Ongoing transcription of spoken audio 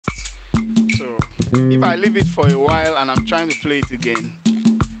So if I leave it for a while and I'm trying to play it again,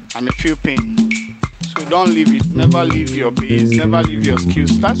 I may feel pain. So don't leave it. Never leave your bass. Never leave your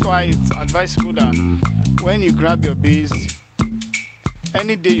skills. That's why it's advisable that when you grab your bass,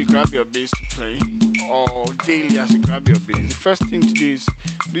 any day you grab your bass to play, or daily as you grab your bass, the first thing to do is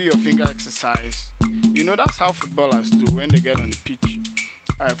do your finger exercise. You know, that's how footballers do when they get on the pitch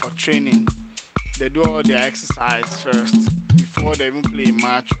for training. They do all their exercise first before they even play a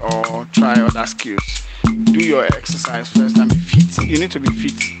match or try other skills. Do your exercise first and be fit. You need to be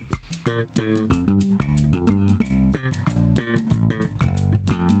fit.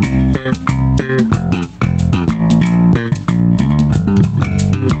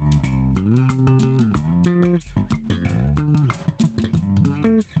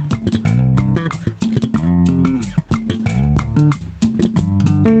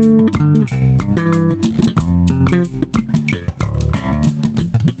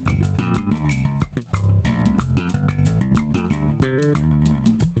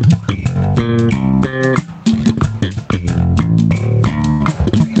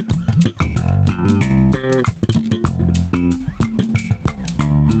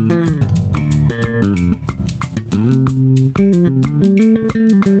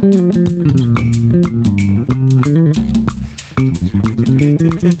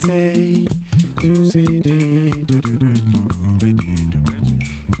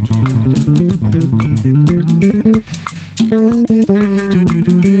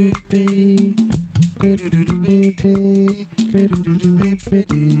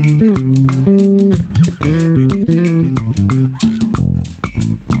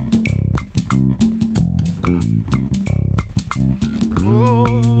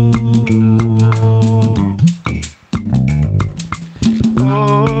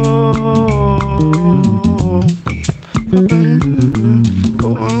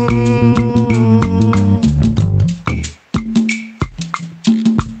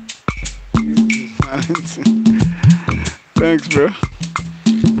 Thanks, bro.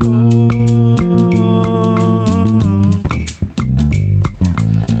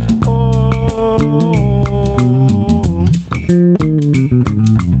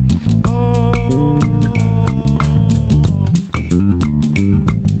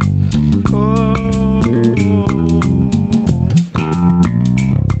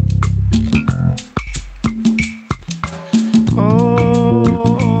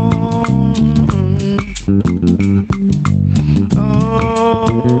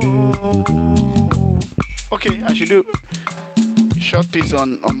 Okay, I should do short piece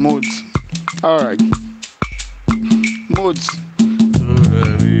on modes. Alright. Modes.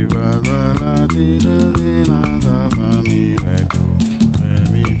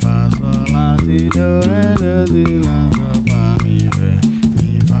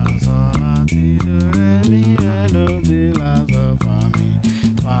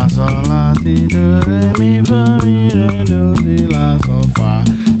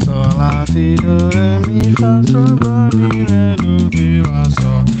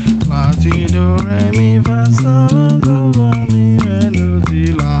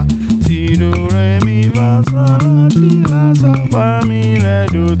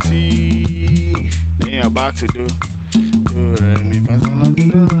 Then you're back to do re mi fa sol la ti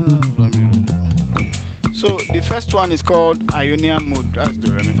do. So the first one is called Ionian mode. That's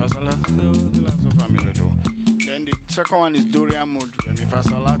do re mi fa sol la ti do la so fa mi re do. Then the second one is Dorian mode. Re mi fa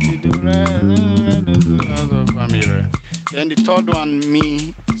sol la ti do re do la so fa mi re. Then the third one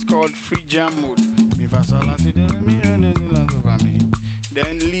mi is called Phrygian mode. Mi fa sol la ti do re mi re do la so fa mi.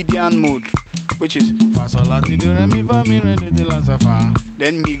 Then Lydian mode, which is fa sol la ti do re mi fa mi re do la so fa.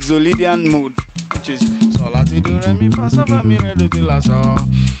 Then Mixolydian mode, which is sol la ti do re mi fa so fa mi re do la so.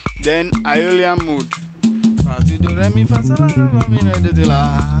 Then Aeolian mode, fa ti do re mi fa so la fa mi re do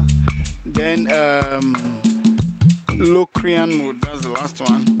la. Then Locrian mode, that's the last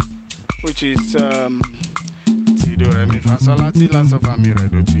one, which is ti do re mi fa sol la ti la so fa mi re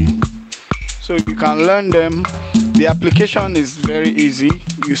do ti. So you can learn them. The application is very easy.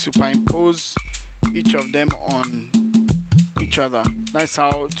 You superimpose each of them on each other. That's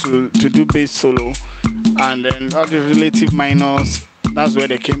how to do bass solo. And then all the relative minors, that's where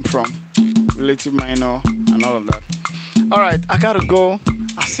they came from. Relative minor and all of that. Alright, I gotta go.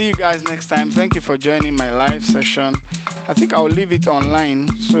 I'll see you guys next time. Thank you for joining my live session. I think I'll leave it online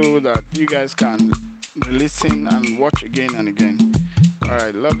so that you guys can listen and watch again and again.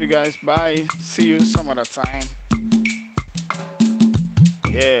 Alright, love you guys. Bye. See you some other time.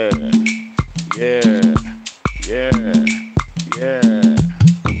 Yeah. Yeah. Yeah. Yeah.